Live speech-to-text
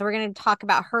We're going to talk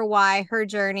about her why, her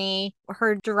journey,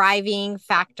 her driving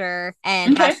factor,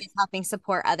 and how Okay. she's helping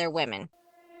support other women.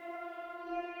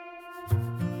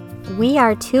 We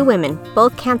are two women,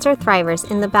 both cancer thrivers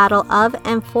in the battle of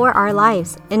and for our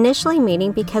lives. Initially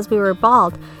meeting because we were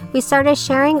bald, we started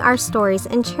sharing our stories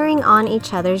and cheering on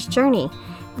each other's journey.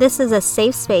 This is a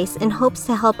safe space in hopes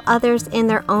to help others in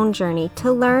their own journey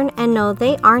to learn and know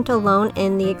they aren't alone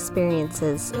in the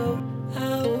experiences.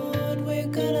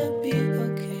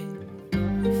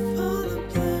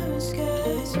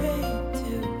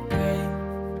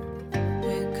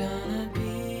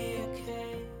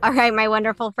 All right, my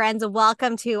wonderful friends,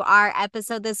 welcome to our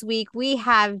episode this week. We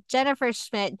have Jennifer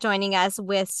Schmidt joining us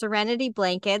with Serenity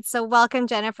Blankets. So welcome,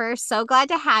 Jennifer. So glad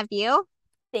to have you.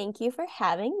 Thank you for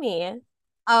having me.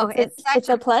 Oh, It's a, it's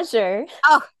a pleasure.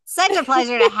 such a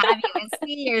pleasure to have you and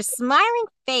see your smiling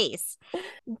face.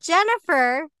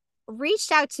 Jennifer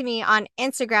reached out to me on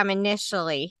Instagram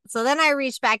initially. So then I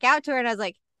reached back out to her and I was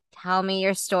like, tell me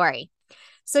your story.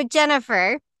 So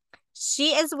Jennifer, she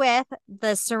is with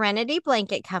the Serenity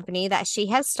Blanket Company that she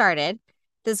has started.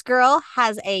 This girl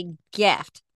has a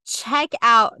gift. Check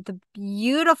out the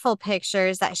beautiful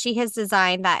pictures that she has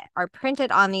designed that are printed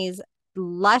on these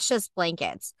luscious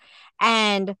blankets.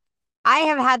 And I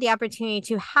have had the opportunity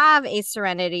to have a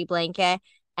Serenity blanket,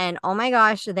 and oh my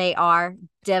gosh, they are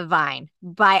divine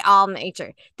by all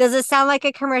nature. Does it sound like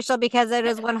a commercial? Because it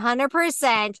is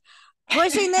 100%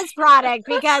 pushing this product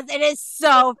because it is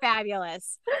so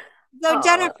fabulous. So, Oh,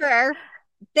 Jennifer,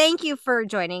 thank you for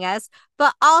joining us,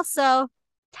 but also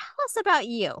tell us about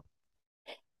you.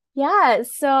 yeah.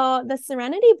 So the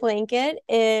Serenity Blanket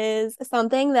is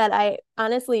something that I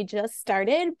honestly just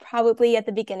started probably at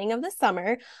the beginning of the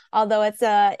summer, although it's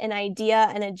an idea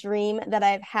and a dream that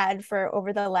I've had for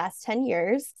over the last 10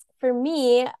 years. For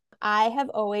me, I have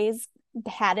always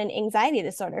had an anxiety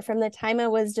disorder from the time I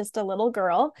was just a little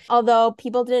girl, although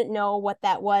people didn't know what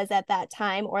that was at that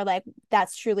time or like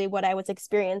that's truly what I was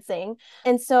experiencing.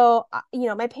 And so,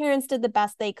 my parents did the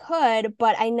best they could,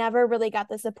 but I never really got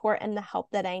the support and the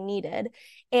help that I needed.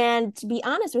 And to be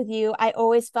honest with you, I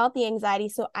always felt the anxiety,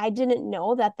 so I didn't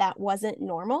know that that wasn't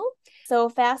normal. So,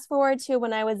 fast forward to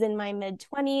when I was in my mid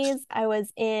 20s, I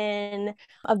was in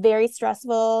a very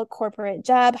stressful corporate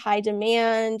job, high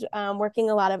demand, working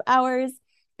a lot of hours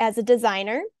as a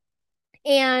designer.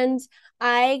 And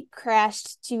I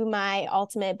crashed to my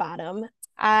ultimate bottom.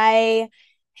 I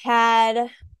had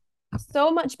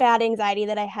so much bad anxiety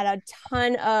that I had a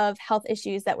ton of health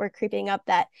issues that were creeping up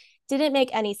that didn't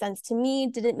make any sense to me,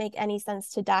 didn't make any sense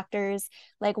to doctors.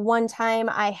 Like one time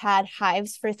I had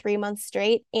hives for 3 months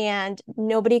straight and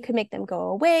nobody could make them go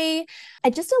away.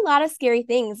 Just a lot of scary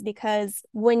things because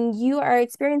when you are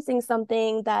experiencing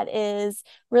something that is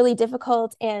really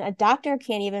difficult and a doctor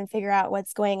can't even figure out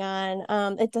what's going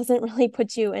on, it doesn't really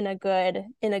put you in a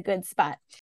good spot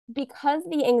because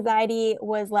the anxiety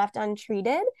was left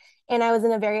untreated and I was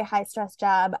in a very high stress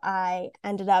job. I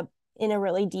ended up in a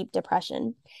really deep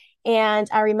depression. And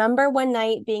I remember one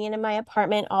night being in my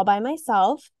apartment all by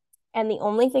myself. And the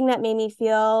only thing that made me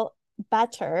feel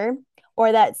better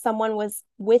or that someone was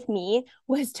with me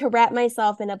was to wrap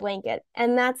myself in a blanket.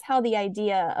 And that's how the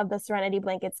idea of the Serenity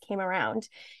Blankets came around.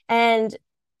 And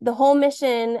the whole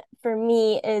mission for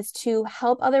me is to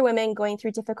help other women going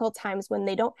through difficult times when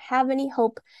they don't have any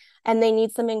hope and they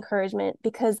need some encouragement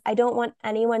because I don't want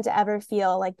anyone to ever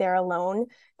feel like they're alone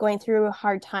going through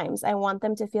hard times. I want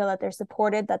them to feel that they're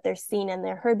supported, that they're seen and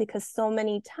they're heard because so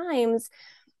many times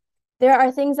there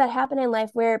are things that happen in life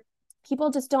where people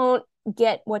just don't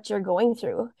get what you're going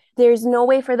through. There's no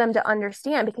way for them to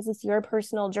understand because it's your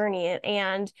personal journey.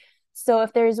 And so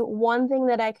if there's one thing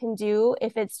that I can do,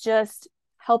 if it's just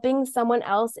helping someone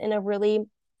else in a really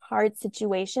hard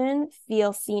situation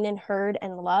feel seen and heard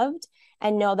and loved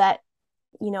and know that,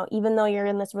 even though you're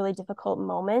in this really difficult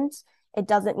moment, it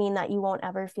doesn't mean that you won't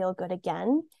ever feel good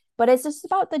again. But it's just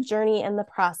about the journey and the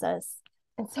process.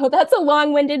 And so that's a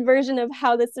long-winded version of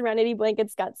how the Serenity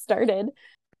Blankets got started.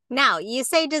 Now, you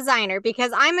say designer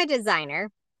because I'm a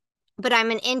designer, but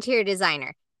I'm an interior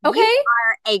designer. You Okay.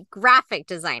 are a graphic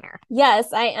designer.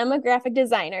 Yes, I am a graphic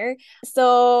designer.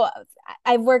 So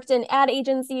I've worked in ad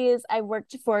agencies, I've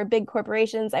worked for big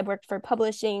corporations, I've worked for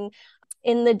publishing.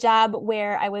 In the job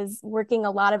where I was working a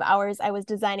lot of hours, I was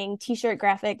designing t-shirt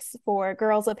graphics for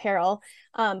girls apparel.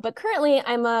 But currently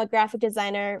I'm a graphic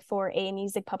designer for a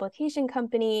music publication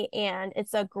company and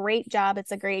it's a great job.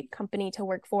 It's a great company to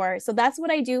work for. So that's what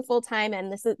I do full time.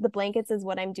 And this is the blankets is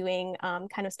what I'm doing,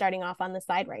 kind of starting off on the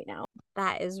side right now.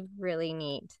 That is really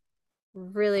neat.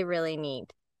 Really, really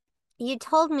neat. You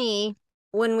told me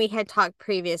when we had talked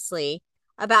previously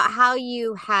about how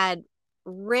you had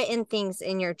written things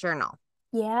in your journal.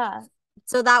 Yeah.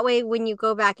 So that way, when you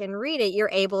go back and read it, you're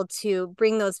able to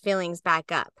bring those feelings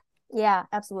back up. Yeah,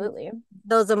 absolutely.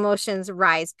 Those emotions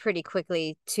rise pretty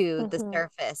quickly to the Mm-hmm.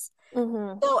 surface.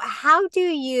 Mm-hmm. So, how do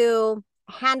you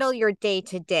handle your day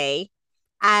to day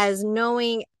as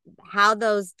knowing how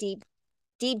those deep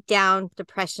down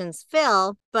depressions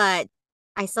feel, but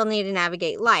I still need to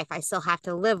navigate life. I still have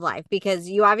to live life because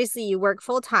you work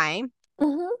full time.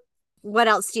 Mm-hmm. What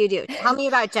else do you do? Tell me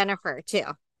about Jennifer too.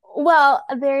 Well,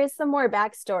 there's some more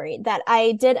backstory that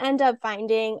I did end up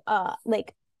finding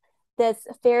like this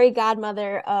fairy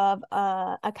godmother of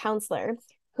a counselor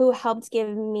who helped give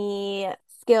me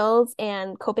skills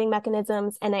and coping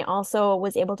mechanisms. And I also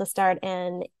was able to start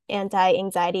an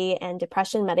anti-anxiety and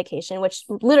depression medication, which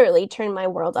literally turned my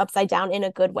world upside down in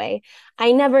a good way.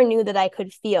 I never knew that I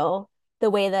could feel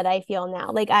the way that I feel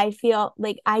now. Like I feel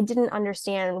like I didn't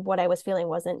understand what I was feeling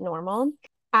wasn't normal.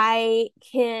 I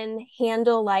can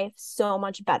handle life so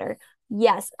much better.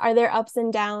 Yes, are there ups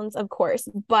and downs? Of course,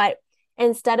 but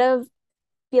instead of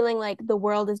feeling like the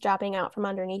world is dropping out from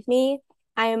underneath me,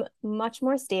 I am much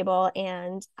more stable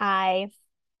and I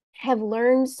have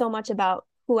learned so much about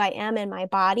who I am in my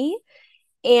body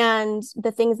and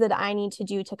the things that I need to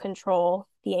do to control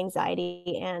the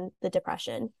anxiety and the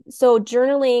depression. So,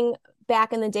 journaling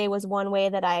back in the day was one way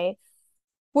that I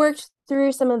worked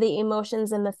through some of the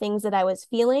emotions and the things that I was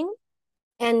feeling.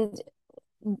 And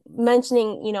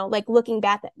mentioning, like looking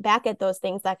back at those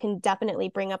things that can definitely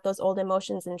bring up those old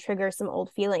emotions and trigger some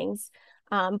old feelings.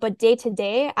 But day to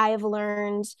day, I have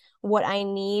learned what I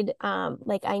need.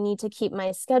 Like I need to keep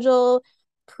my schedule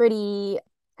pretty.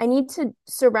 I need to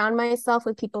surround myself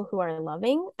with people who are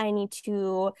loving. I need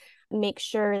to make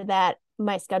sure that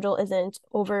my schedule isn't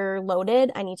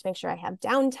overloaded. I need to make sure I have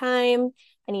downtime.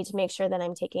 I need to make sure that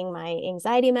I'm taking my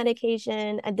anxiety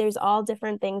medication. And there's all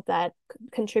different things that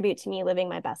contribute to me living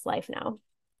my best life now.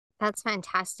 That's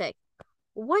fantastic.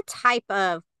 What type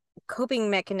of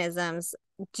coping mechanisms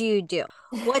do you do?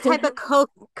 What type of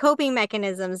coping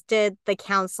mechanisms did the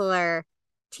counselor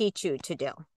teach you to do?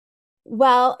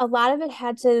 Well, a lot of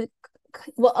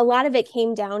it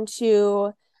came down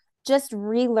to just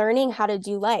relearning how to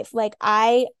do life. Like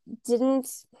I didn't,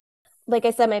 like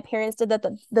I said, my parents did that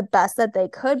the best that they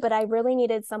could, but I really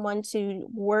needed someone to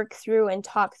work through and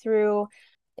talk through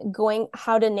going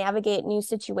how to navigate new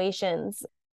situations,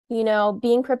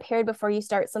 being prepared before you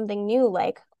start something new,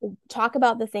 like talk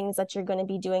about the things that you're going to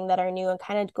be doing that are new and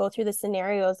kind of go through the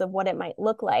scenarios of what it might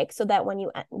look like so that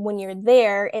when you're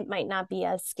there it might not be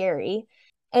as scary.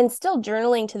 And still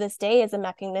journaling to this day is a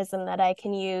mechanism that I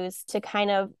can use to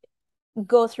kind of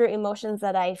go through emotions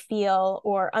that I feel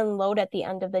or unload at the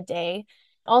end of the day.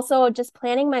 Also, just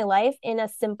planning my life in a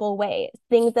simple way,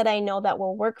 things that I know that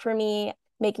will work for me,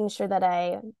 making sure that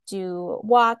I do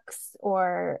walks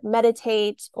or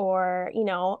meditate or,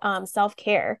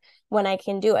 self-care when I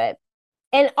can do it.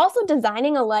 And also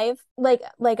designing a life, like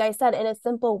I said, in a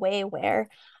simple way where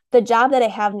the job that I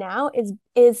have now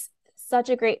is such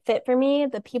a great fit for me.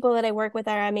 The people that I work with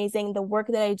are amazing. The work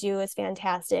that I do is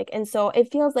fantastic. And so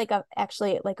it feels like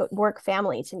actually like a work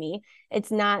family to me. It's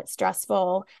not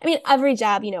stressful. I mean, every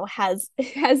job, has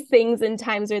has things and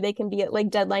times where they can be like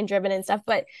deadline driven and stuff,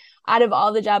 but out of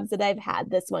all the jobs that I've had,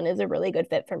 this one is a really good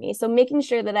fit for me. So making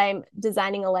sure that I'm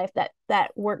designing a life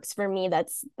that works for me,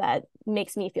 that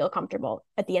makes me feel comfortable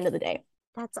at the end of the day.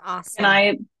 That's Can awesome.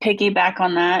 I piggyback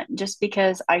on that just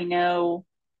because I know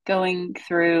going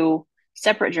through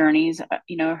separate journeys,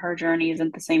 her journey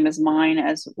isn't the same as mine,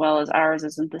 as well as ours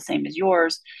isn't the same as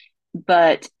yours.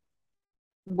 But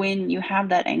when you have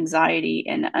that anxiety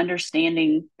and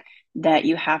understanding that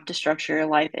you have to structure your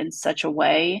life in such a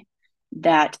way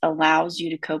that allows you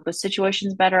to cope with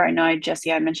situations better. I know,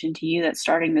 Jesse, I mentioned to you that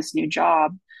starting this new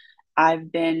job,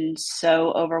 I've been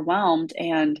so overwhelmed.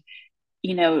 And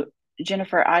you know,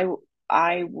 Jennifer,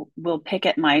 I will pick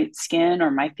at my skin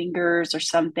or my fingers or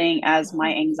something as my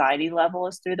Mm-hmm. anxiety level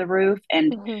is through the roof.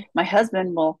 And Mm-hmm. my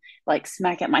husband will like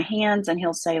smack at my hands and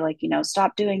he'll say, like,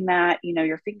 stop doing that.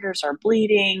 Your fingers are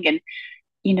bleeding and,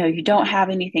 you don't have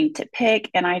anything to pick.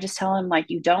 And I just tell him, like,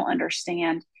 you don't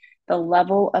understand the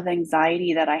level of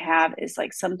anxiety that I have is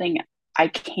like something I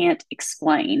can't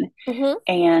explain. Mm-hmm.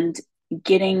 And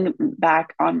getting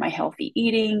back on my healthy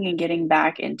eating and getting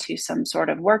back into some sort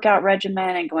of workout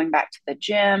regimen and going back to the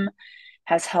gym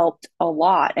has helped a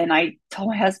lot. And I told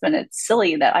my husband it's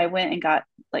silly that I went and got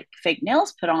like fake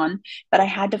nails put on, but I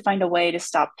had to find a way to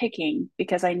stop picking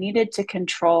because I needed to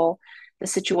control the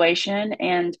situation.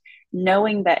 And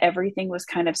knowing that everything was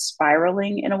kind of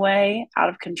spiraling in a way out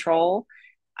of control,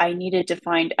 I needed to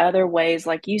find other ways,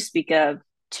 like you speak of,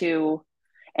 to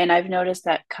And I've noticed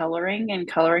that coloring and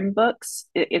coloring books,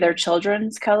 either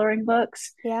children's coloring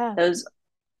books, Yeah. those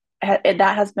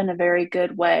that has been a very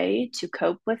good way to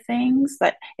cope with things.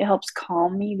 That it helps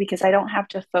calm me because I don't have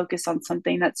to focus on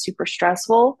something that's super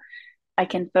stressful. I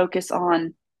can focus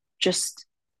on just,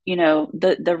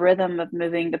 the rhythm of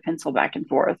moving the pencil back and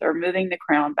forth or moving the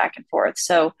crayon back and forth.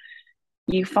 So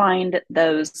you find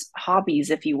those hobbies,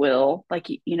 if you will, like,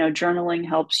 journaling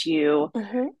helps you,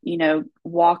 Mm-hmm.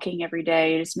 walking every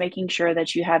day, just making sure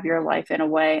that you have your life in a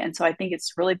way. And so I think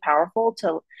it's really powerful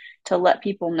to let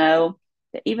people know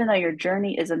that even though your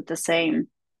journey isn't the same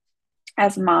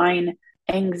as mine,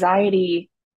 anxiety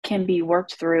can be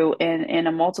worked through in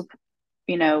a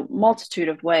multitude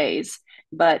of ways.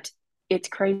 But it's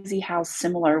crazy how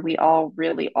similar we all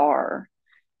really are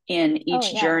in Oh,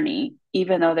 each yeah. journey,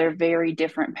 even though they're very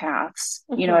different paths.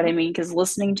 You know what I Mm-hmm. mean? Because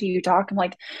listening to you talk, I'm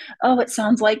like, oh, it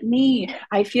sounds like me.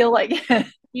 I feel like,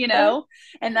 you know,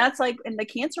 and that's like in the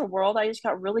cancer world, I just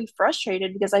got really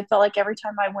frustrated because I felt like every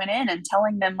time I went in and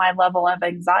telling them my level of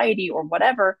anxiety or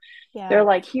whatever, Yeah. they're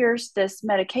like, here's this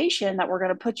medication that we're going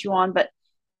to put you on. But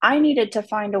I needed to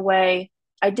find a way.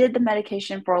 I did the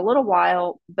medication for a little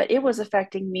while, but it was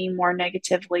affecting me more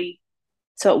negatively,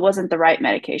 so it wasn't the right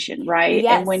medication, right?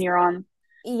 And when Yes. you're on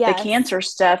the Yes. cancer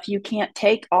stuff, you can't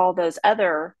take all those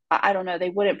other, I don't know,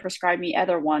 they wouldn't prescribe me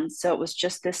other ones. So it was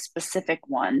just this specific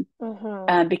one.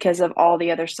 Mm-hmm. Because of all the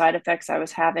other side effects I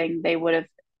was having, they would have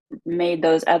made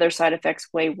those other side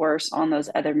effects way worse on those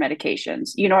other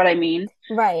medications. You know what I mean?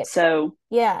 Right. So,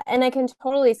 Yeah, and I can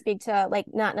totally speak to like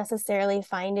not necessarily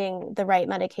finding the right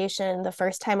medication the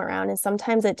first time around, and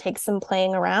sometimes it takes some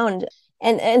playing around.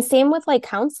 And same with like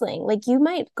counseling. Like you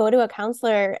might go to a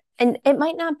counselor and it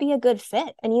might not be a good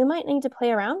fit, and you might need to play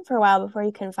around for a while before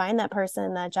you can find that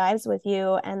person that jives with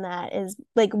you and that is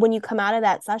like when you come out of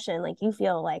that session, like you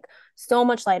feel like so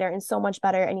much lighter and so much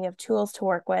better and you have tools to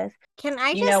work with. Can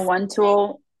I just one say,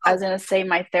 tool I oh, was going to say,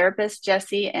 my therapist,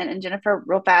 Jesse, and Jennifer,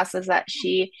 real fast, is that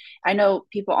I know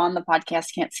people on the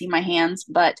podcast can't see my hands,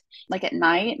 but like at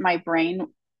night, my brain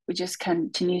just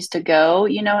continues to go,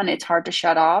 and it's hard to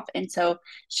shut off. And so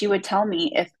she would tell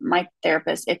me, my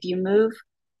therapist, if you move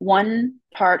one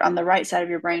part on the right side of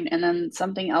your brain and then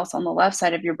something else on the left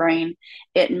side of your brain,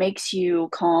 it makes you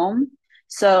calm.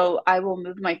 So I will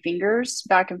move my fingers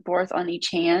back and forth on each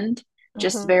hand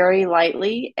just Mm-hmm. very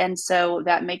lightly. And so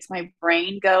that makes my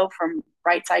brain go from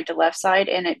right side to left side,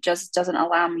 and it just doesn't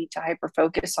allow me to hyper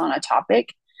focus on a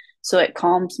topic. So it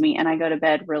calms me and I go to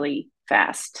bed really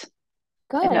fast.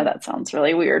 I know Good. that sounds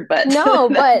really weird, but No,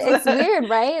 but it's that's weird,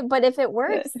 right? But if it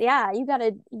works, yeah, you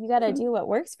gotta do what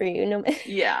works for you. No.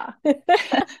 yeah.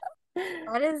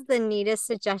 that is the neatest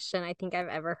suggestion I think I've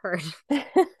ever heard.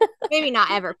 Maybe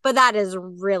not ever, but that is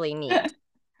really neat.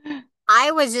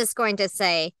 I was just going to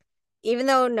say, even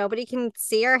though nobody can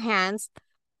see our hands,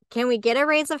 can we get a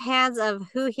raise of hands of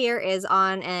who here is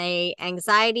on a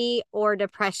anxiety or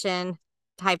depression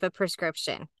type of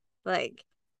prescription? Like,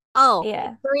 oh,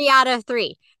 Yeah. 3 out of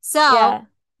 3. So Yeah.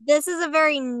 this is a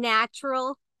very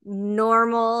natural,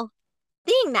 normal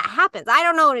thing that happens. I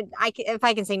don't know if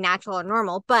I can say natural or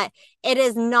normal, but it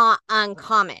is not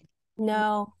uncommon.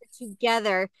 No. We're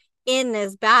together in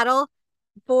this battle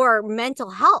for mental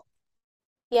health.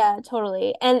 Yeah,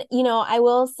 totally. And I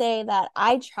will say that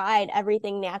I tried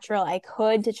everything natural I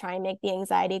could to try and make the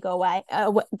anxiety go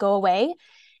away,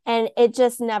 and it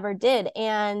just never did.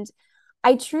 And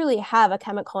I truly have a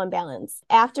chemical imbalance.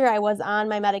 After I was on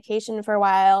my medication for a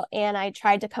while and I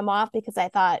tried to come off because I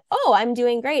thought, "Oh, I'm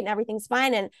doing great and everything's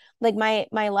fine." And like my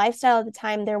lifestyle at the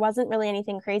time, there wasn't really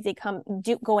anything crazy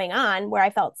going on where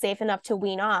I felt safe enough to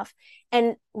wean off.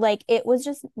 And like it was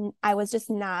just I was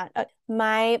just not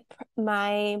my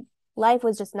life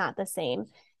was just not the same.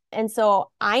 And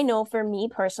so I know for me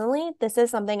personally, this is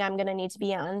something I'm going to need to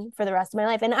be on for the rest of my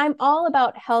life. And I'm all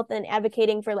about health and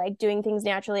advocating for like doing things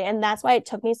naturally. And that's why it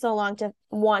took me so long to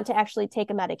want to actually take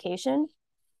a medication.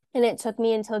 And it took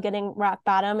me until getting rock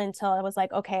bottom until I was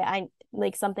like, okay, I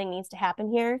like something needs to happen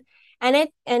here.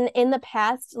 And in the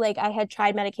past, like I had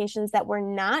tried medications that were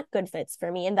not good fits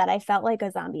for me and that I felt like a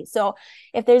zombie. So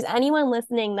if there's anyone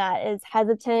listening that is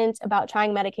hesitant about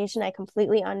trying medication, I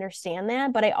completely understand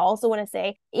that. But I also want to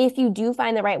say, if you do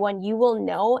find the right one, you will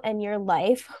know and your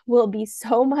life will be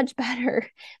so much better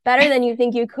than you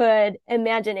think you could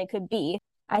imagine it could be.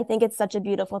 I think it's such a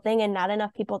beautiful thing and not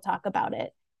enough people talk about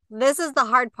it. This is the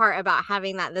hard part about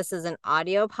having that this is an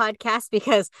audio podcast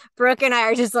because Brooke and I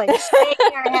are just like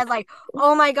shaking our heads like,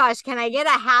 oh my gosh, can I get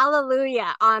a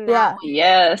hallelujah on that Yeah. one?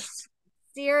 Yes.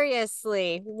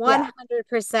 Seriously, Yeah.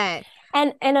 100%.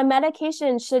 And a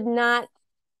medication should not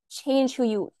change who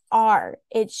you are.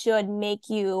 It should make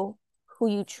you who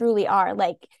you truly are.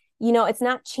 Like, you know, it's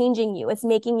not changing you. It's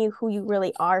making you who you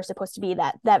really are supposed to be.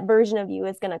 That version of you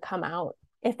is going to come out,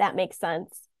 if that makes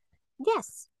sense.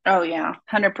 Yes, Oh yeah,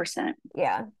 100%.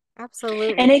 Yeah.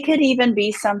 absolutely. And it could even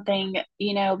be something,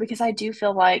 because I do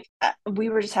feel like we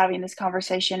were just having this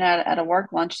conversation at a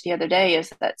work lunch the other day,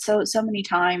 is that so many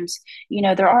times,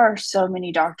 there are so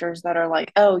many doctors that are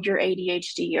like, oh, you're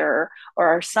ADHD, or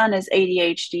our son is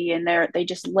ADHD, and they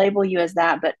just label you as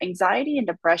that. But anxiety and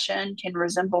depression can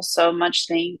resemble so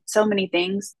many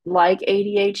things like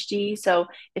ADHD. So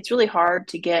it's really hard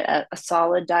to get a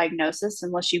solid diagnosis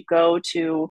unless you go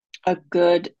to a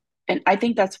good, and I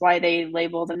think that's why they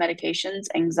label the medications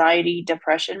anxiety,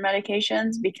 depression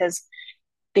medications, because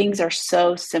things are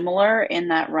so similar in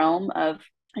that realm of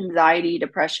anxiety,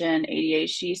 depression,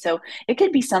 ADHD. So it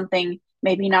could be something,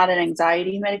 maybe not an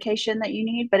anxiety medication that you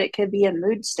need, but it could be a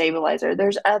mood stabilizer.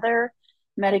 There's other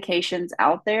medications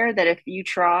out there that if you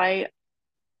try,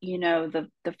 the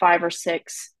 5 or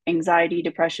 6 anxiety,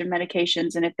 depression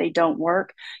medications, and if they don't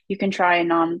work, you can try a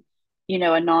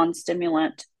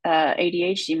non-stimulant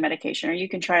ADHD medication, or you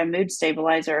can try a mood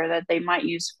stabilizer that they might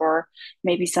use for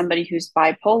maybe somebody who's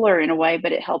bipolar in a way,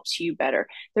 but it helps you better.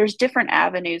 There's different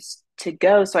avenues to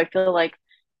go. So I feel like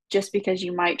just because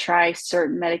you might try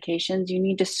certain medications, you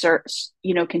need to search,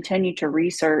 continue to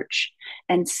research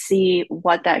and see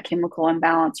what that chemical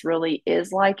imbalance really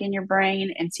is like in your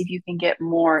brain, and see if you can get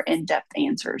more in-depth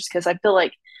answers. Because I feel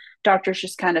like doctors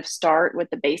just kind of start with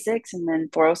the basics and then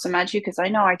throw some at you. Because I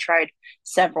know I tried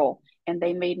several and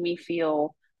they made me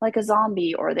feel like a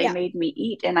zombie, or they Yeah. made me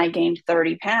eat and I gained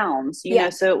 30 pounds, Yeah.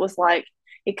 so it was like,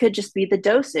 it could just be the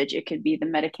dosage, it could be the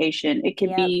medication, it could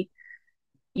Yep. be,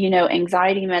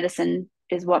 anxiety medicine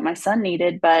is what my son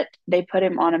needed, but they put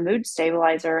him on a mood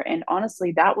stabilizer. And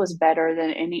honestly, that was better than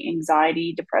any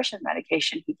anxiety, depression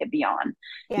medication he could be on.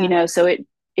 Yeah. So it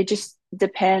just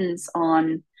depends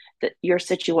on your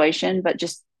situation. But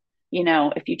just,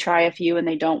 if you try a few and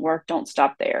they don't work, don't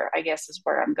stop there, I guess is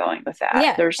where I'm going with that.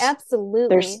 Yeah, There's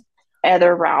absolutely.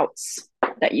 other routes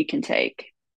that you can take.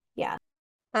 Yeah.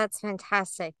 That's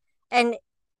fantastic. And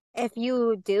if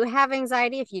you do have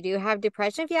anxiety, if you do have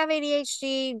depression, if you have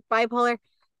ADHD, bipolar,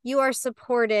 you are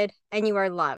supported and you are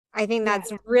loved. I think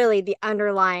that's really the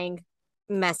underlying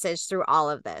message through all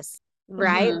of this,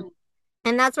 right? Mm-hmm.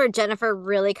 And that's where Jennifer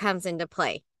really comes into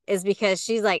play, is because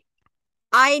she's like,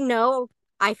 I know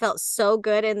I felt so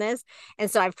good in this.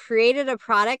 And so I've created a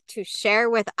product to share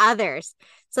with others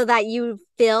so that you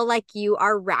feel like you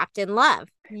are wrapped in love.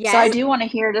 So I Yes. do want to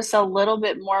hear just a little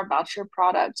bit more about your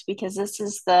product, because this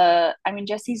is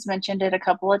Jesse's mentioned it a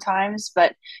couple of times,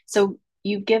 but so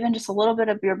you've given just a little bit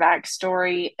of your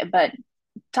backstory, but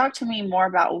talk to me more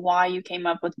about why you came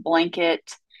up with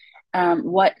Blanket,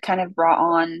 what kind of brought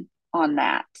on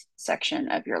that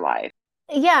section of your life.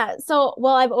 Yeah. So,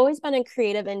 well, I've always been a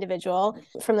creative individual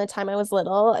from the time I was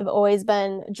little. I've always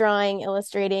been drawing,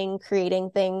 illustrating,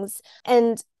 creating things.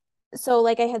 And so,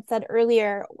 like I had said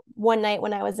earlier, one night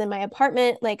when I was in my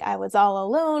apartment, like I was all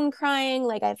alone crying,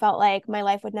 like I felt like my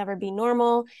life would never be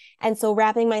normal. And so,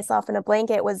 wrapping myself in a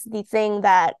blanket was the thing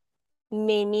that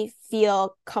made me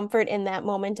feel comfort in that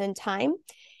moment in time.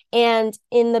 And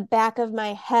in the back of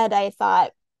my head, I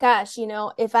thought, gosh,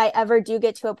 if I ever do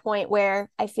get to a point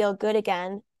where I feel good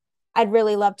again, I'd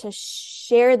really love to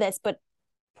share this, but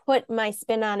put my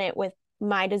spin on it with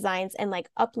my designs and like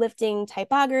uplifting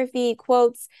typography,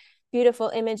 quotes,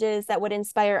 beautiful images that would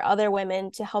inspire other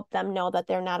women to help them know that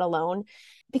they're not alone.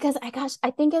 Because I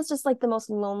think it's just like the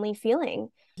most lonely feeling.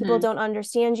 People Mm-hmm. don't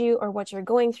understand you or what you're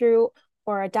going through,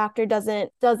 or a doctor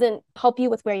doesn't help you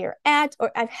with where you're at.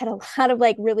 Or I've had a lot of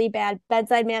like really bad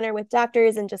bedside manner with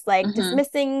doctors and just like Mm-hmm.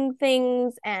 dismissing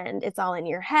things and it's all in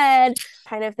your head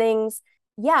kind of things.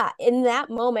 Yeah, in that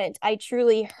moment, I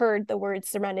truly heard the word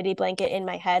Serenity Blanket in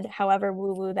my head, however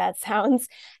woo-woo that sounds.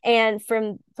 And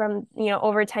from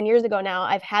over 10 years ago now,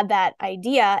 I've had that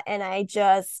idea and I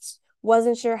just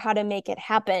wasn't sure how to make it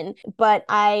happen. But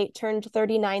I turned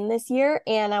 39 this year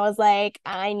and I was like,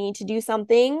 I need to do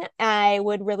something. I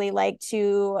would really like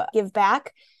to give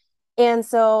back. And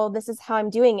so this is how I'm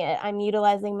doing it. I'm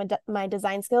utilizing my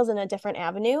design skills in a different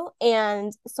avenue.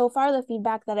 And so far, the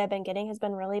feedback that I've been getting has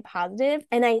been really positive.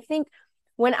 And I think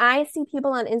when I see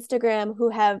people on Instagram who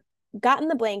have gotten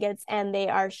the blankets and they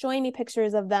are showing me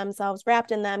pictures of themselves wrapped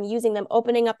in them, using them,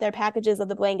 opening up their packages of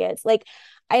the blankets, like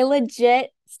I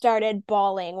legit started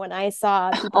bawling when I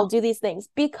saw people do these things,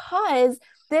 because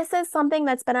this is something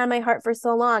that's been on my heart for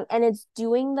so long. And it's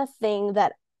doing the thing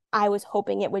that I was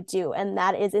hoping it would do. And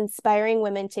that is inspiring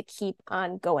women to keep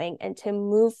on going and to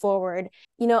move forward.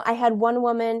 I had one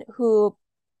woman who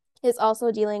is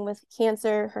also dealing with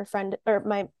cancer. Her friend, or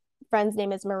my friend's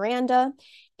name is Miranda,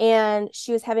 and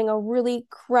she was having a really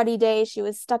cruddy day. She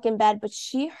was stuck in bed, but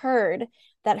she heard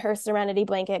that her Serenity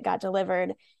blanket got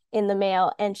delivered in the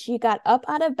mail, and she got up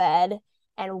out of bed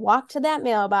and walked to that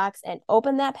mailbox and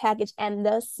opened that package, and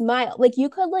the smile, like you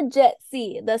could legit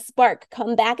see the spark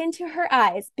come back into her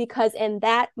eyes, because in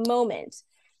that moment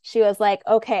she was like,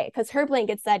 okay, because her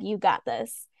blanket said, you got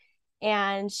this.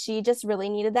 And she just really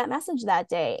needed that message that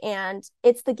day. And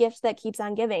it's the gift that keeps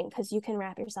on giving, because you can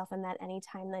wrap yourself in that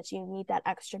anytime that you need that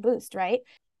extra boost, right?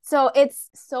 So it's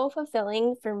so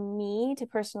fulfilling for me to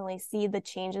personally see the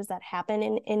changes that happen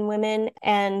in women.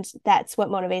 And that's what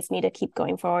motivates me to keep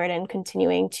going forward and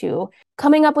continuing to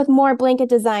coming up with more blanket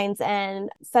designs and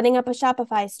setting up a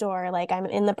Shopify store. Like, I'm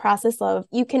in the process of,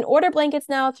 you can order blankets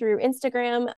now through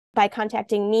Instagram by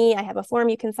contacting me. I have a form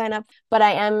you can sign up, but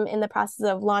I am in the process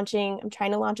of I'm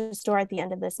trying to launch a store at the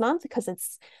end of this month, because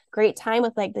it's great time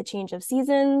with like the change of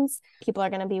seasons. People are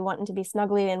going to be wanting to be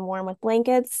snuggly and warm with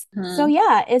blankets. So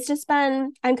yeah, it's just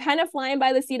been, I'm kind of flying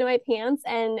by the seat of my pants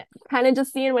and kind of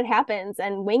just seeing what happens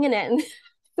and winging it. And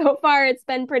so far it's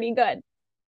been pretty good.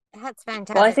 That's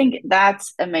fantastic. Well, I think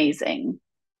that's amazing.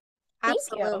 Thank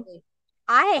Absolutely. you.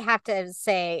 I have to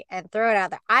say and throw it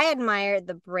out there, I admire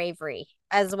the bravery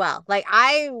as well. Like,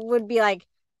 I would be like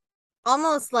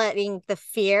almost letting the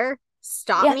fear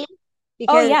stop Yeah. me, Oh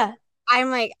because yeah.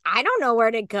 I'm like, I don't know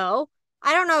where to go.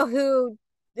 I don't know who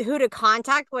to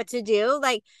contact, what to do.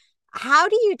 Like, how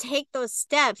do you take those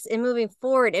steps in moving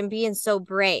forward and being so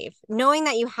brave, knowing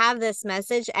that you have this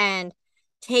message and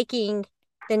taking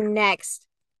the next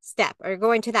step or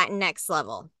going to that next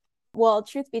level? Well,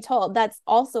 truth be told, that's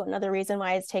also another reason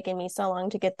why it's taken me so long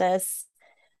to get this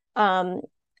um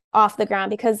off the ground,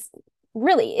 because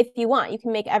really, if you want, you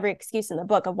can make every excuse in the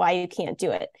book of why you can't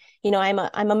do it. I'm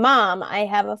a mom, I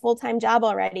have a full-time job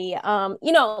already.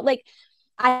 Like,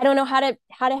 I don't know how to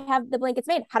have the blankets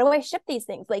made. How do I ship these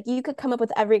things? Like, you could come up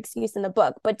with every excuse in the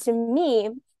book, but to me,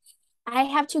 I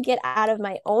have to get out of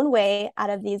my own way, out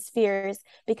of these fears,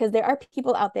 because there are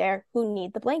people out there who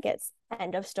need the blankets.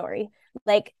 End of story.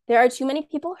 Like, there are too many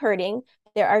people hurting.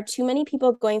 There are too many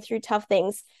people going through tough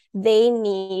things. They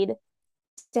need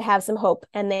to have some hope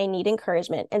and they need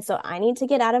encouragement. And so I need to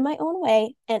get out of my own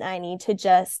way, and I need to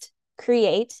just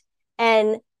create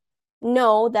and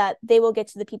know that they will get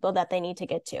to the people that they need to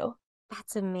get to.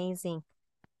 That's amazing.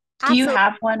 Do you Absolutely.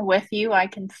 have one with you I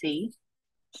can see?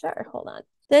 Sure, hold on.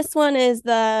 This one is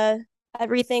the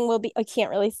everything will be, I can't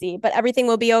really see, but everything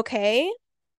will be okay.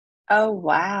 Oh,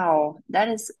 wow. That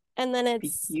is And then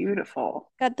it's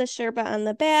beautiful. got the Sherpa on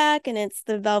the back, and it's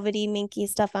the velvety minky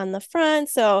stuff on the front.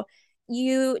 So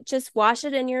you just wash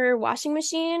it in your washing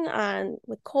machine on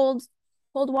with cold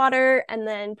water, and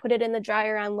then put it in the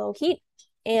dryer on low heat,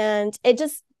 and it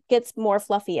just gets more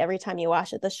fluffy every time you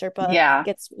wash it. The Sherpa Yeah.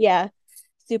 gets, yeah,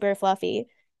 super fluffy.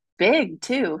 Big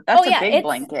too. Oh That's a yeah, big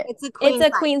blanket. It's a it's queen a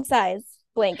size. queen size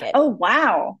blanket. Oh,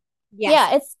 wow. Yes.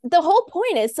 Yeah, it's the whole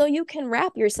point is so you can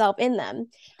wrap yourself in them.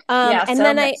 Yeah, And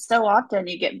then so often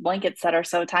you get blankets that are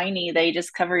so tiny they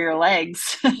just cover your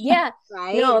legs. yeah,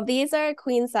 Right. no, these are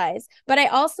queen size, but I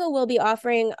also will be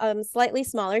offering slightly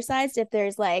smaller sized if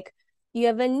there's like you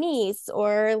have a niece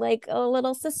or like a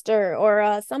little sister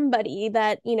or somebody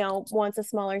that wants a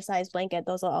smaller size blanket.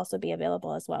 Those will also be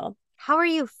available as well. How are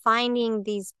you finding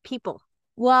these people?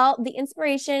 Well, the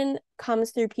inspiration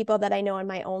comes through people that I know in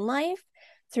my own life,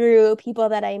 through people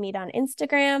that I meet on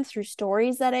Instagram, through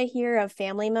stories that I hear of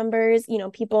family members,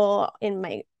 people in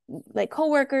my like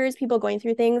coworkers, people going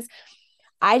through things.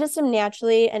 I just am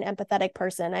naturally an empathetic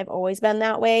person. I've always been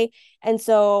that way. And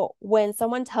so when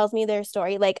someone tells me their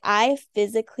story, like I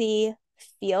physically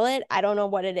feel it. I don't know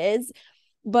what it is,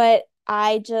 but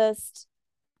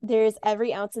there's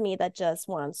every ounce of me that just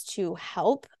wants to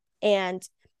help and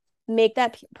make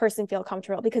that person feel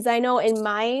comfortable, because I know in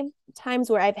my times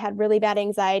where I've had really bad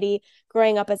anxiety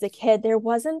growing up as a kid, there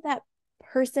wasn't that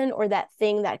person or that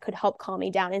thing that could help calm me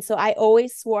down. And so I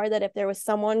always swore that if there was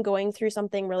someone going through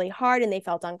something really hard and they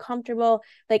felt uncomfortable,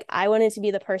 like I wanted to be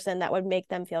the person that would make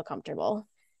them feel comfortable.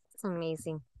 It's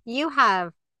amazing. You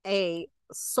have a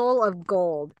soul of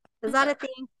gold. Is that a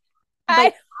thing?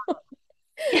 I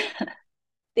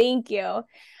thank you.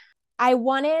 I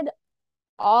wanted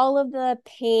all of the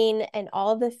pain and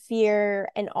all of the fear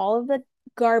and all of the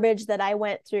garbage that I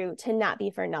went through to not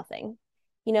be for nothing.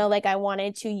 Like I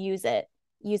wanted to use it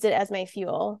as my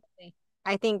fuel.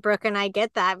 I think Brooke and I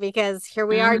get that, because here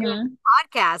we are doing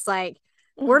a podcast. Like,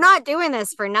 we're Mm-hmm. not doing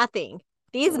this for nothing.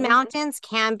 These mountains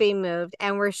can be moved,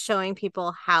 and we're showing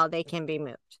people how they can be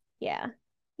moved. Yeah.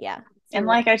 Yeah. And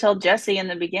like I told Jesse in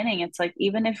the beginning, it's like,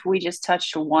 even if we just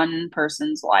touched one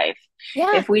person's life,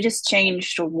 Yeah. if we just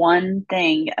changed one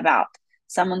thing about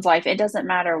someone's life, it doesn't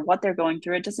matter what they're going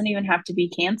through. It doesn't even have to be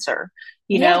cancer.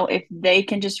 Yeah. If they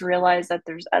can just realize that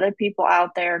there's other people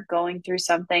out there going through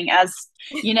something, as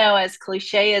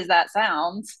cliche as that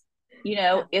sounds,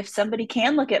 Yeah. if somebody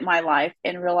can look at my life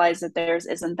and realize that theirs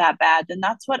isn't that bad, then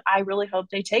that's what I really hope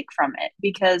they take from it,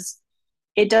 because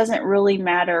it doesn't really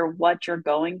matter what you're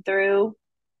going through.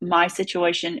 My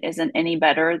situation isn't any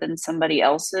better than somebody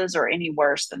else's or any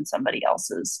worse than somebody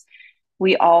else's.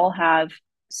 We all have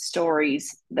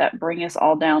stories that bring us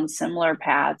all down similar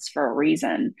paths for a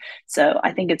reason. So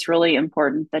I think it's really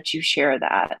important that you share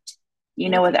that,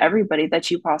 Thank with you. everybody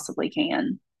that you possibly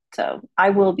can. So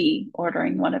I will be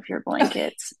ordering one of your Okay.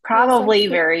 blankets, Well, sounds probably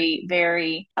good. very,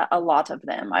 very, a lot of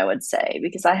them, I would say,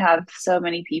 because I have so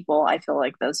many people I feel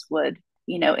like this would,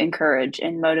 encourage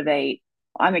and motivate.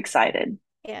 I'm excited.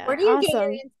 Where Yeah. do you get your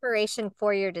Awesome. inspiration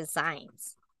for your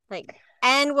designs? Like,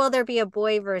 and will there be a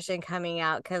boy version coming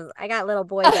out? Because I got little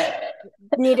boys that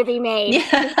need to be made.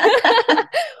 Yeah.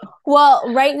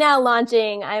 Well, right now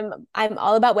launching, I'm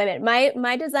all about women.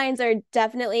 My designs are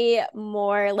definitely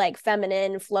more like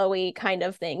feminine, flowy kind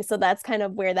of thing. So that's kind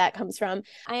of where that comes from.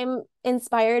 I'm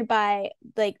inspired by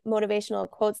like motivational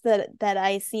quotes that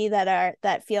I see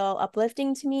that feel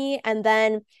uplifting to me. And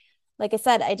then, like I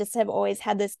said, I just have always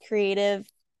had this creative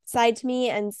side to me.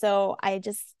 And so I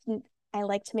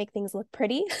like to make things look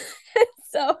pretty.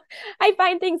 So I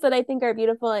find things that I think are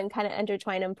beautiful and kind of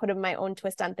intertwine and put my own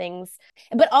twist on things.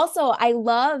 But also, I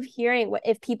love hearing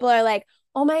if people are like,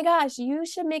 oh my gosh, you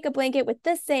should make a blanket with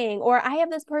this saying, or I have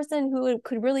this person who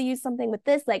could really use something with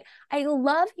this. Like, I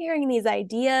love hearing these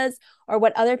ideas or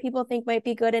what other people think might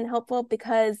be good and helpful,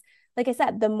 because like I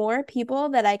said, the more people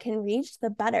that I can reach, the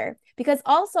better. Because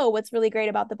also what's really great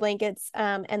about the blankets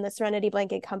and the Serenity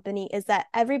Blanket Company is that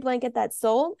every blanket that's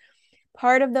sold,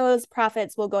 part of those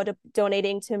profits will go to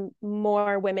donating to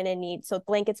more women in need. So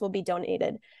blankets will be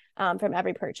donated from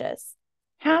every purchase.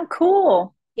 How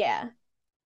cool. Yeah.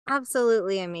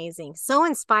 Absolutely amazing. So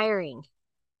inspiring.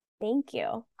 Thank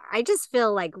you. I just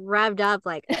feel like revved up,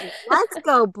 like, let's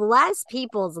go bless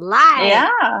people's lives.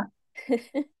 Yeah.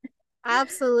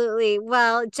 Absolutely.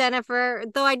 Well, Jennifer,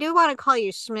 though I do want to call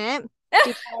you Schmidt,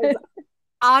 because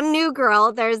on New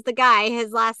Girl, there's the guy,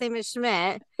 his last name is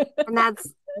Schmidt, and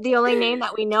that's the only name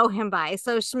that we know him by.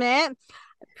 So, Schmidt,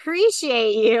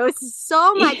 appreciate you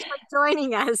so much for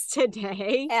joining us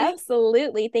today.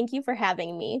 Absolutely. Thank you for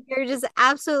having me. You're just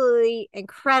absolutely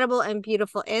incredible and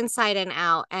beautiful inside and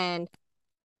out. And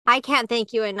I can't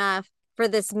thank you enough for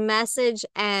this message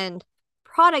and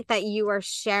product that you are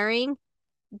sharing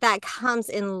that comes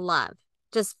in love,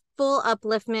 just full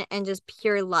upliftment and just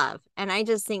pure love. And I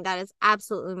just think that is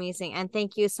absolutely amazing. And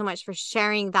thank you so much for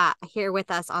sharing that here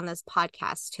with us on this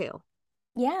podcast too.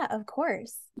 Yeah, of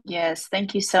course. Yes.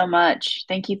 Thank you so much.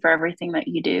 Thank you for everything that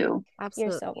you do.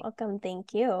 Absolutely. You're so welcome.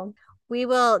 Thank you. We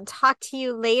will talk to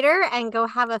you later and go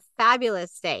have a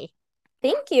fabulous day.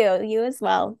 Thank you. You as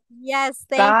well. Yes.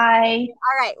 Bye. You.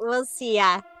 All right. We'll see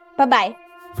ya. Bye-bye.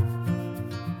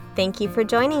 Thank you for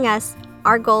joining us.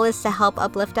 Our goal is to help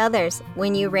uplift others.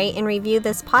 When you rate and review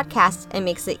this podcast, it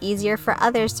makes it easier for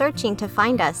others searching to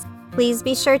find us. Please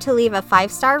be sure to leave a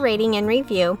 5-star rating and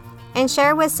review, and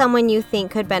share with someone you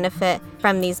think could benefit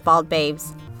from these bald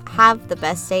babes. Have the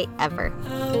best day ever.